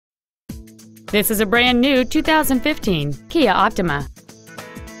This is a brand new 2015 Kia Optima.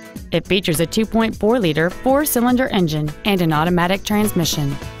 It features a 2.4-liter four-cylinder engine and an automatic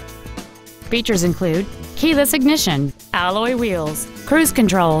transmission. Features include keyless ignition, alloy wheels, cruise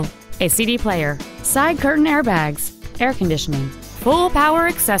control, a CD player, side curtain airbags, air conditioning, full power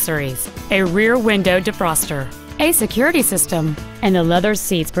accessories, a rear window defroster, a security system, and the leather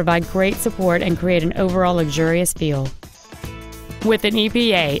seats provide great support and create an overall luxurious feel. With an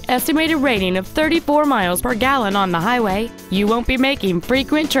EPA estimated rating of 34 miles per gallon on the highway, you won't be making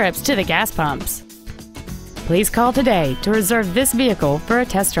frequent trips to the gas pumps. Please call today to reserve this vehicle for a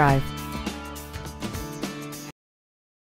test drive.